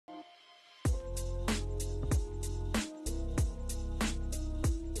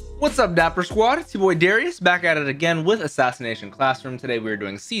What's up, Dapper Squad? It's your boy Darius back at it again with Assassination Classroom. Today we are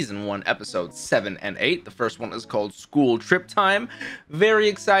doing Season 1, Episodes 7 and 8. The first one is called School Trip Time. Very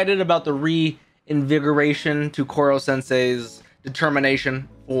excited about the reinvigoration to Koro Sensei's determination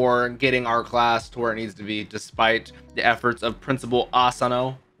for getting our class to where it needs to be, despite the efforts of Principal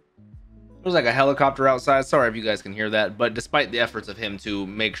Asano. There's like a helicopter outside. Sorry if you guys can hear that, but despite the efforts of him to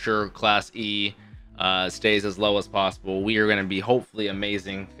make sure Class E stays as low as possible, we are going to be hopefully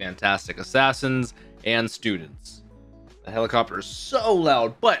amazing, fantastic assassins and students. The helicopter is so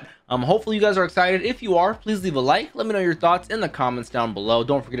loud, but hopefully you guys are excited. If you are, please leave a like. Let me know your thoughts in the comments down below.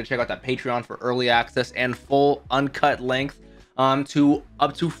 Don't forget to check out that Patreon for early access and full uncut length to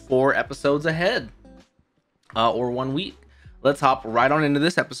up to 4 episodes ahead or 1 week. Let's hop right on into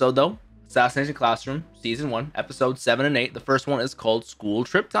this episode though. Assassination Classroom Season 1, Episodes 7 and 8. The first one is called School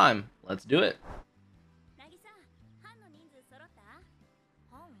Trip Time. Let's do it.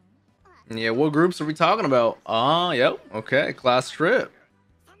 Yeah, what groups are we talking about? Yep, okay, class trip.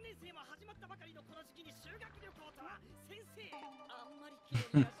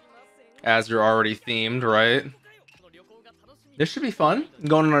 As you're already themed, right? This should be fun.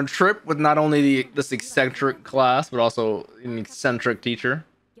 Going on a trip with not only this eccentric class, but also an eccentric teacher.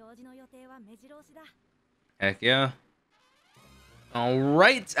 Heck yeah.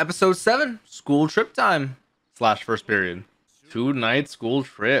 Alright, episode 7, school trip time. / first period. 2-night school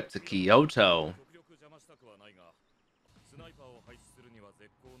trip to Kyoto.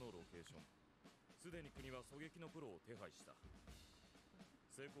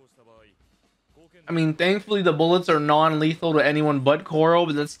 I mean, thankfully the bullets are non-lethal to anyone but Koro,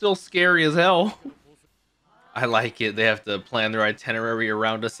 but that's still scary as hell. I like it. They have to plan their itinerary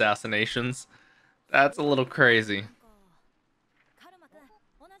around assassinations. That's a little crazy.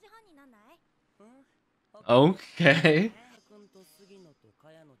 Okay.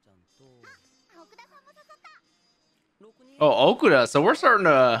 Oh, Okuda. So we're starting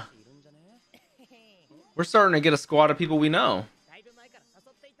to get a squad of people we know.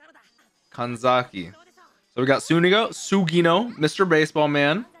 Kanzaki. So we got Sugino, Mr. Baseball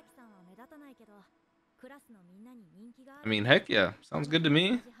Man. I mean, heck yeah, sounds good to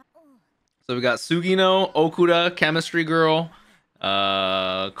me. So we got Sugino, Okuda, Chemistry Girl,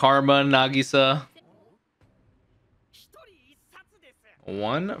 Karma, Nagisa.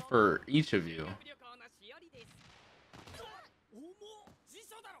 1 for each of you.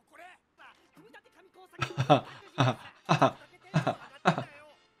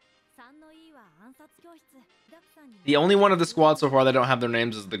 The only one of the squad so far that don't have their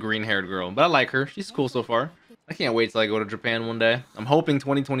names is the green-haired girl, but I like her. She's cool so far. I can't wait till I go to Japan one day. I'm hoping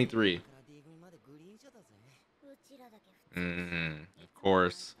 2023. Of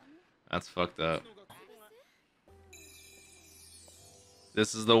course. That's fucked up.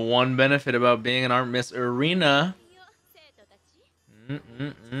 This is the one benefit about being an Art Miss Arena.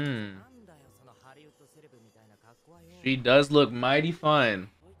 She does look mighty fine.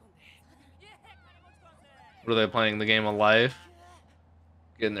 What are they playing? The game of life?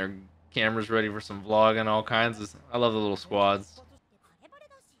 Getting their cameras ready for some vlogging, all kinds of... I love the little squads.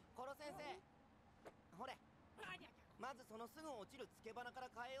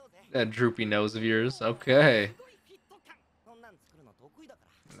 That droopy nose of yours. Okay.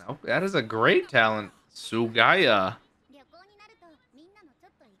 No, that is a great talent. Sugaya.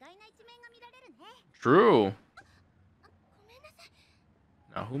 True.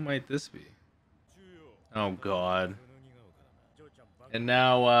 Now, who might this be? Oh, God. And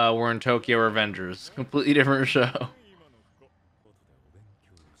now we're in Tokyo Revengers. Completely different show.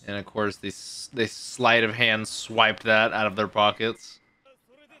 And, of course, they sleight of hand swiped that out of their pockets.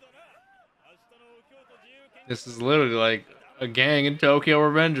 This is literally like a gang in Tokyo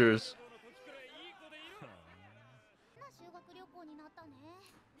Revengers.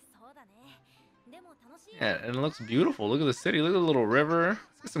 Yeah, and it looks beautiful. Look at the city. Look at the little river.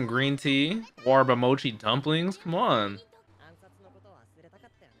 Let's get some green tea. Warba mochi dumplings. Come on.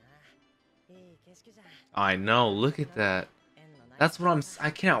 I know. Look at that. That's what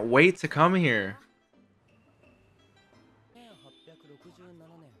I can't wait to come here.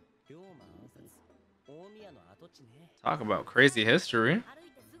 Talk about crazy history.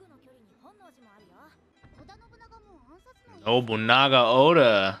 Nobunaga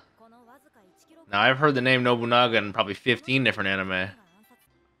Oda. Now, I've heard the name Nobunaga in probably 15 different anime.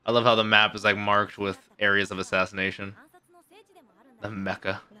 I love how the map is like marked with areas of assassination. The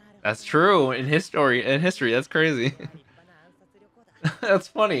Mecca. That's true. In history, that's crazy. That's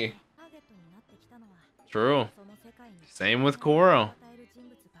funny. True. Same with Koro.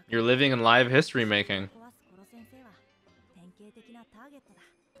 You're living in live history making.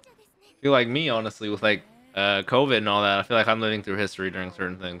 feel like me, honestly, with like COVID and all that. I feel like I'm living through history during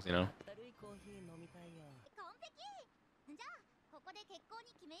certain things, you know.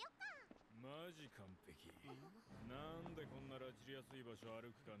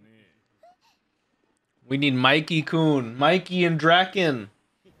 We need Mikey-kun, Mikey and Draken,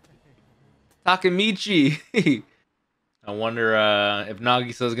 Takemichi. I wonder if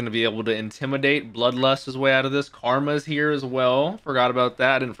Nagisa is going to be able to intimidate Bloodlust his way out of this. Karma's here as well. Forgot about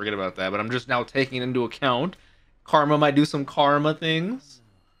that. I didn't forget about that, but I'm just now taking into account. Karma might do some karma things.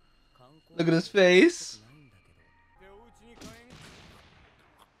 Look at his face.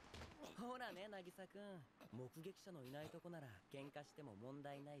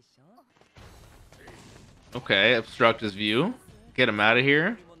 Okay, obstruct his view. Get him out of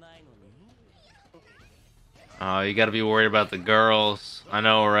here. Oh, you gotta be worried about the girls. I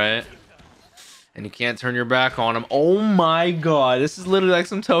know, right? And you can't turn your back on them. Oh my god, this is literally like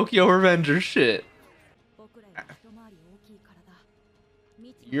some Tokyo Revenger shit.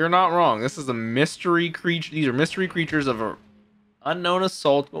 You're not wrong. This is a mystery creature. These are mystery creatures of an unknown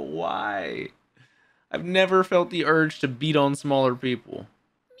assault, but why? I've never felt the urge to beat on smaller people.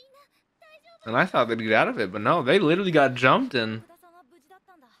 And I thought they'd get out of it, but no, they literally got jumped and...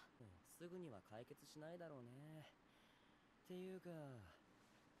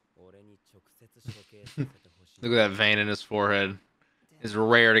 Look at that vein in his forehead. It's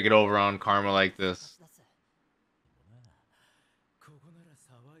rare to get over on Karma like this.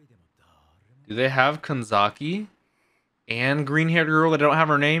 Do they have Kanzaki? And green-haired girl that don't have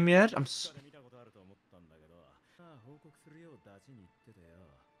her name yet?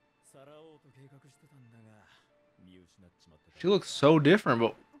 She looks so different,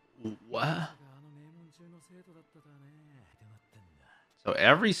 but... What? So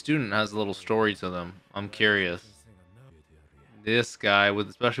every student has a little story to them. I'm curious. This guy,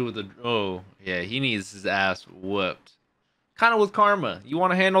 especially with the... Oh, yeah, he needs his ass whooped. Kind of with Karma. You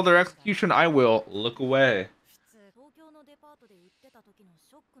want to handle their execution? I will. Look away.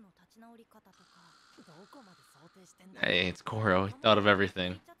 Hey, it's Koro. He thought of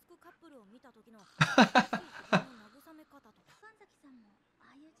everything.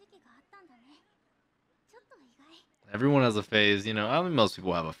 Everyone has a phase, you know. I think most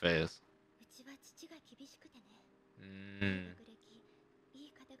people have a phase.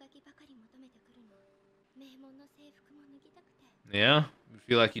 Yeah, you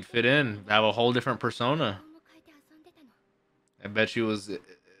feel like you'd fit in, have a whole different persona. I bet you was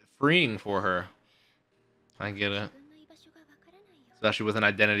freeing for her. I get it. Especially with an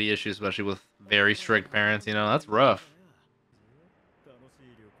identity issue, especially with very strict parents, you know, that's rough.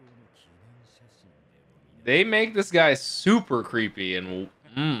 They make this guy super creepy and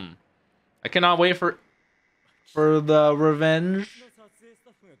I cannot wait for the revenge.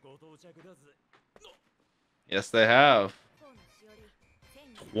 Yes, they have.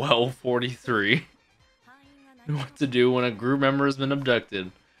 12:43. What to do when a group member has been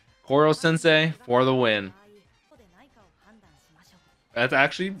abducted. Koro Sensei for the win. That's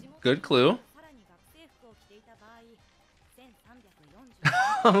actually good clue.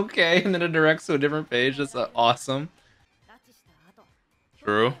 Okay, and then it directs to a different page. That's awesome.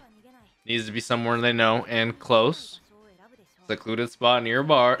 True. Needs to be somewhere they know and close. Secluded spot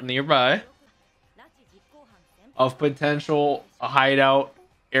nearby. Of potential hideout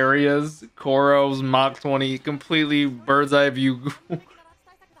areas. Koro's Mach 20 completely bird's eye view.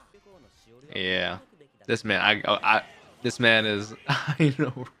 Yeah. This man, this man is, I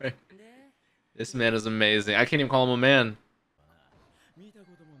know, right? This man is amazing. I can't even call him a man.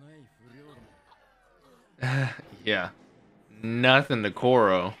 Yeah. Nothing to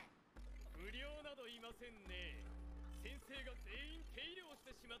Koro.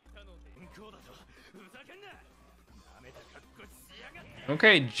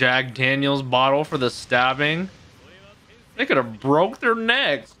 Okay, Jack Daniels bottle for the stabbing. They could have broke their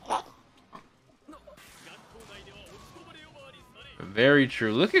necks. Very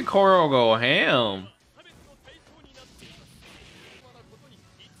true. Look at Koro go ham.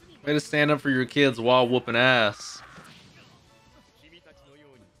 Way to stand up for your kids while whooping ass.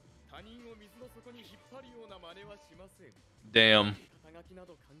 Damn.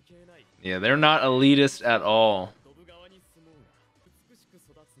 Yeah, they're not elitist at all.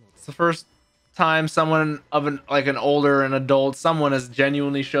 It's the first time someone of an older and adult someone has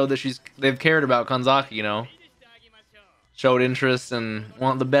genuinely showed that they've cared about Kanzaki, you know. Showed interest and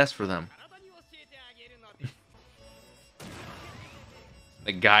want the best for them.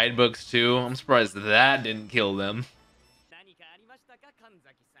 The guidebooks too. I'm surprised that didn't kill them.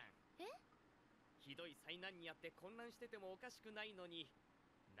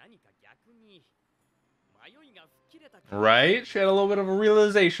 Right? She had a little bit of a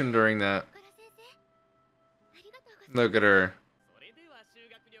realization during that. Look at her.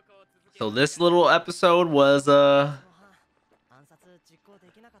 So this little episode was look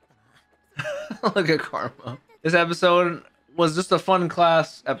at Karma. This episode was just a fun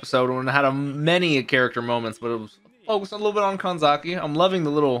class episode and had many character moments, but it was focused a little bit on Kanzaki. I'm loving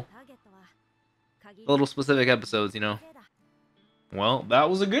the little specific episodes, you know. Well, that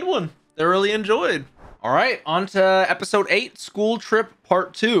was a good one. Thoroughly enjoyed. All right, on to episode 8, School Trip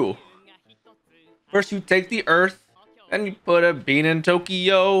Part 2. First, you take the Earth, then you put a bean in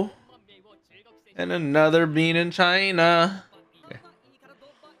Tokyo, and another bean in China. Okay.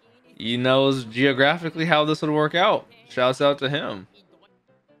 He knows geographically how this would work out. Shouts out to him.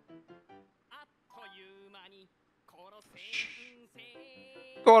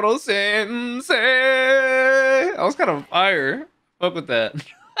 Koro Sensei! That was kind of fire. Fuck with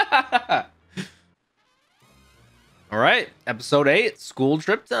that. All right, episode 8, School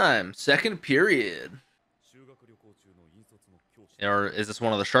Trip Time, second period. Or is this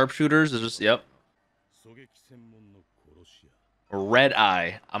one of the sharpshooters? Is this, yep. Red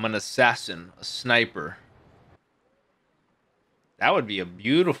Eye. I'm an assassin, a sniper. That would be a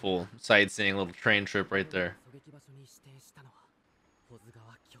beautiful sightseeing little train trip right there.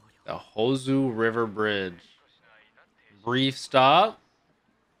 The Hozu River Bridge. Brief stop.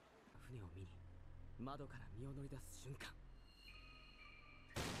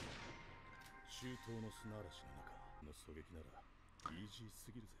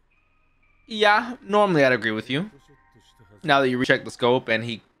 Yeah, normally I'd agree with you. Now that you recheck the scope and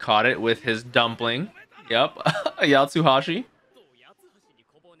he caught it with his dumpling. Yep, Yatsuhashi.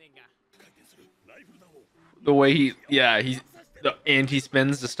 The way he, yeah, the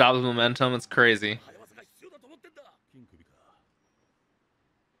anti-spins to stop the momentum, it's crazy.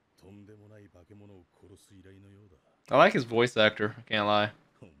 I like his voice actor, I can't lie.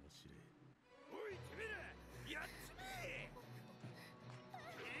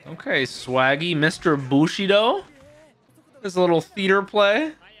 Okay, swaggy Mr. Bushido. This little theater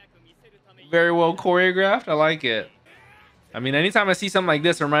play. Very well choreographed. I like it. I mean, anytime I see something like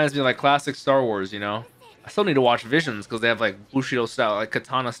this, it reminds me of like classic Star Wars, you know? I still need to watch Visions because they have like Bushido style, like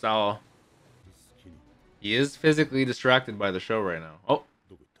katana style. He is physically distracted by the show right now. Oh,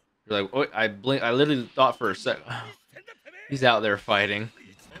 you're like, oh, I literally thought for a sec. He's out there fighting.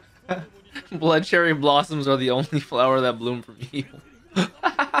 Blood cherry blossoms are the only flower that bloom from evil.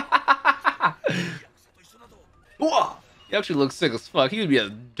 He actually looks sick as fuck. He would be a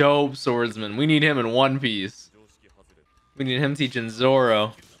dope swordsman. We need him in One Piece. We need him teaching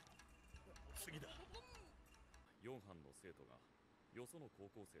Zoro.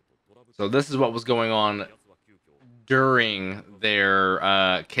 So this is what was going on during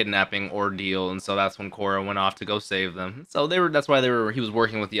their kidnapping ordeal, and so that's when Korra went off to go save them. So that's why he was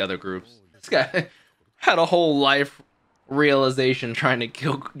working with the other groups. This guy had a whole life realization trying to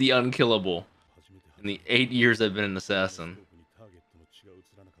kill the unkillable in the 8 years I've been an assassin.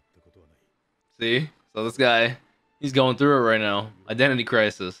 See? So this guy, he's going through it right now. Identity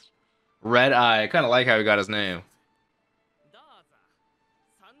crisis. Red Eye. I kind of like how he got his name.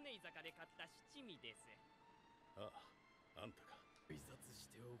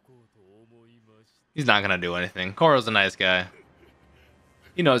 He's not gonna do anything. Koro's a nice guy.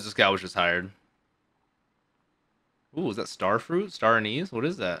 He knows this guy was just hired. Ooh, is that star fruit? Star anise? What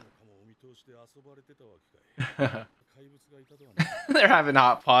is that? They're having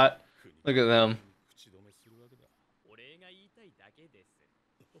hot pot. Look at them.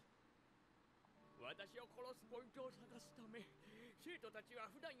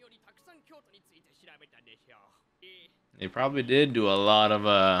 They probably did do a lot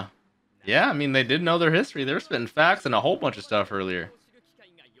of yeah, I mean, they did know their history. They were spitting facts and a whole bunch of stuff earlier.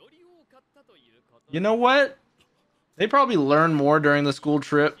 You know what? They probably learned more during the school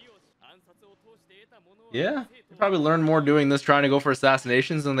trip. Yeah, they probably learned more doing this, trying to go for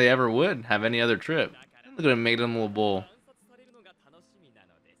assassinations, than they ever would have any other trip. Look at him, made them a little bull.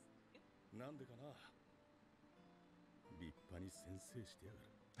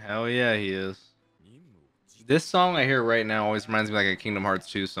 Hell yeah, he is. This song I hear right now always reminds me like a Kingdom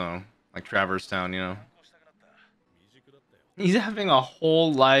Hearts 2 song. Like Traverse Town, you know? He's having a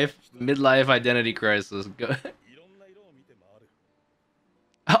whole midlife identity crisis.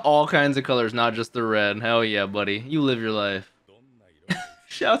 All kinds of colors, not just the red. Hell yeah, buddy. You live your life.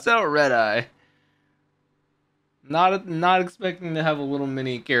 Shouts out Red Eye. Not expecting to have a little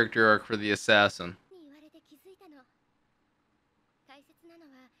mini character arc for the assassin.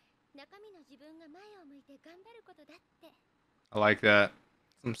 I like that.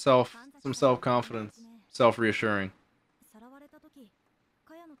 Some self-confidence, self-reassuring.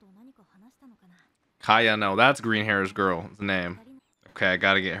 Kaya, no, that's green hair's girl. The name. Okay, I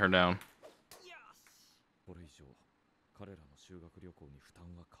gotta get her down.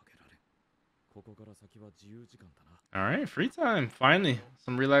 All right, free time. Finally,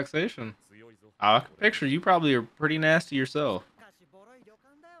 some relaxation. I can picture you probably are pretty nasty yourself.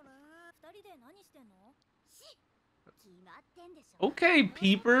 Okay,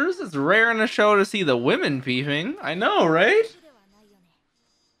 peepers. It's rare in a show to see the women peeping. I know, right?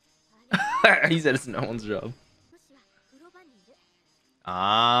 He said it's no one's job.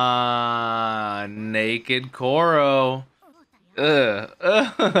 Ah, naked Koro.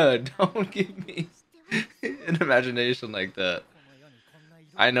 Don't give me an imagination like that.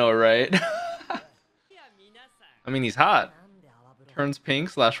 I know, right? I mean, he's hot. Turns pink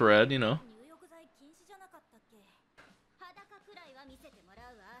 / red, you know.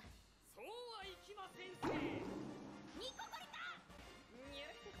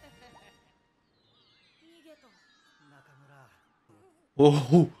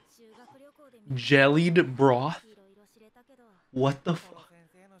 Oh, jellied broth? What the fuck?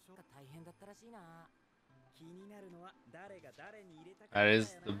 That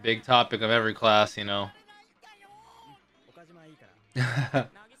is the big topic of every class, you know.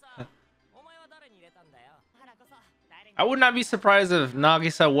 I would not be surprised if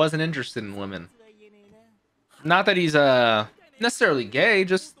Nagisa wasn't interested in women. Not that he's necessarily gay,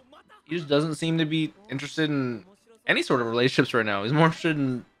 just he just doesn't seem to be interested in any sort of relationships right now. He's more interested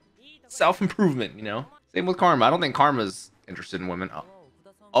in self-improvement, you know. Same with Karma. I don't think Karma's interested in women.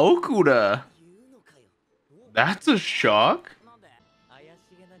 Oh, Okuda. That's a shock.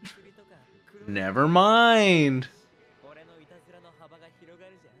 Never mind.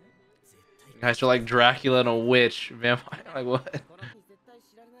 You guys are like Dracula and a witch. Vampire. Like what?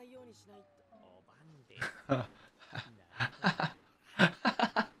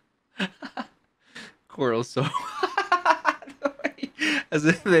 Coral's so as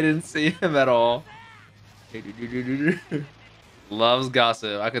if they didn't see him at all. Loves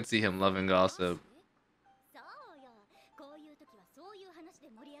gossip. I could see him loving gossip.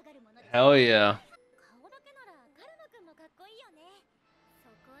 Hell yeah.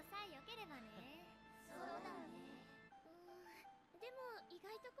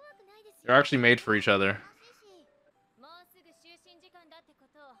 They're actually made for each other.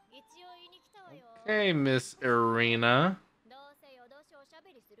 Okay, Miss Irina.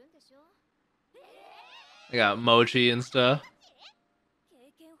 They got mochi and stuff.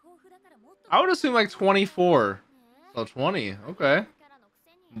 I would assume like 24. Oh, 20. Okay.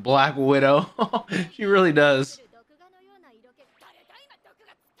 Black Widow. She really does.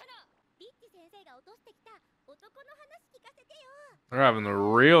 They're having the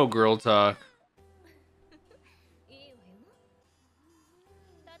real girl talk.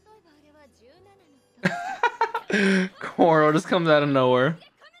 Koro just comes out of nowhere.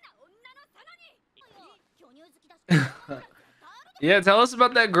 Yeah, tell us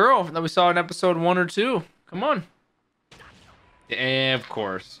about that girl that we saw in episode 1 or 2. Come on. Yeah, of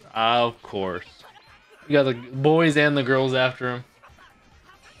course. Of course. You got the boys and the girls after him.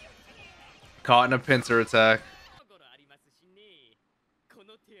 Caught in a pincer attack.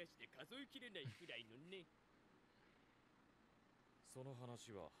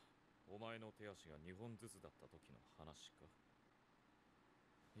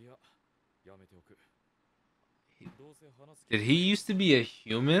 Did he used to be a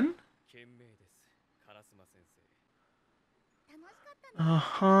human?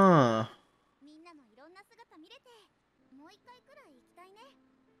 Uh-huh.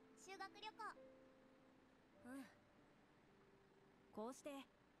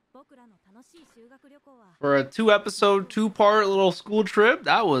 For a 2-episode, 2-part little school trip,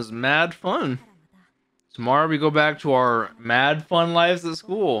 that was mad fun. Tomorrow we go back to our mad fun lives at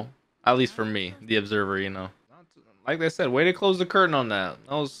school. At least for me, the observer, you know. Like I said, way to close the curtain on that.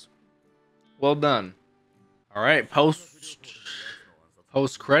 That was well done. All right,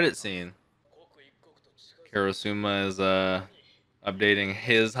 post-credit scene. Karasuma is updating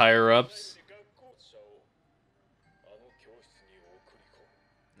his higher-ups.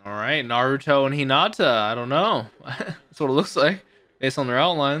 All right, Naruto and Hinata. I don't know. That's what it looks like based on their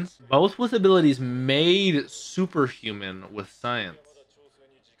outlines. Both with abilities made superhuman with science.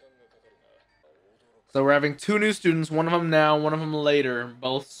 So we're having 2 new students, one of them now, one of them later,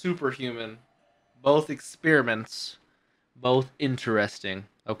 both superhuman, both experiments, both interesting.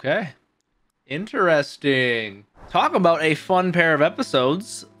 Okay. Interesting. Talk about a fun pair of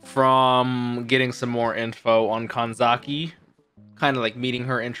episodes from getting some more info on Kanzaki kind of like meeting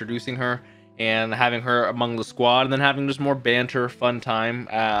her, introducing her, and having her among the squad, and then having just more banter, fun time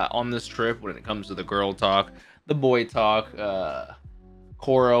on this trip when it comes to the girl talk, the boy talk,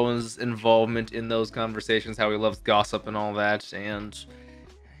 Koro's involvement in those conversations, how he loves gossip and all that, and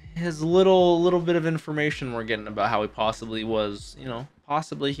his little bit of information we're getting about how he possibly was, you know,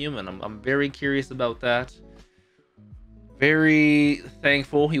 possibly human. I'm very curious about that. Very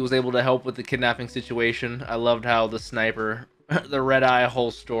thankful he was able to help with the kidnapping situation. I loved how the sniper, the red eye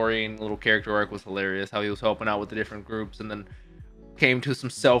whole story and little character arc was hilarious. How he was helping out with the different groups and then came to some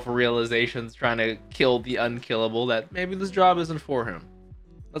self-realizations trying to kill the unkillable, that maybe this job isn't for him.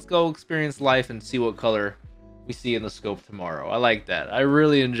 Let's go experience life and see what color we see in the scope tomorrow. I like that. I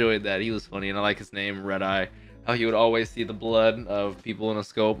really enjoyed that. He was funny, and I like his name, Red Eye. How he would always see the blood of people in a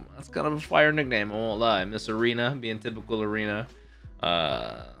scope. That's kind of a fire nickname, I won't lie. Miss Arena, being typical Arena.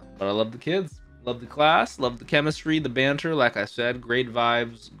 But I love the kids. Love the class. Love the chemistry, the banter. Like I said, great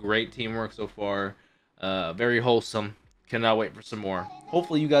vibes, great teamwork so far. Very wholesome. Cannot wait for some more.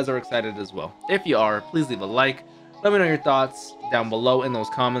 Hopefully you guys are excited as well. If you are, please leave a like. Let me know your thoughts down below in those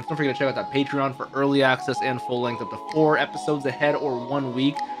comments. Don't forget to check out that Patreon for early access and full length up to 4 episodes ahead or 1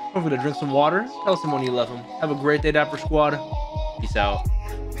 week. Don't forget to drink some water. Tell someone you love them. Have a great day, Dapper Squad. Peace out.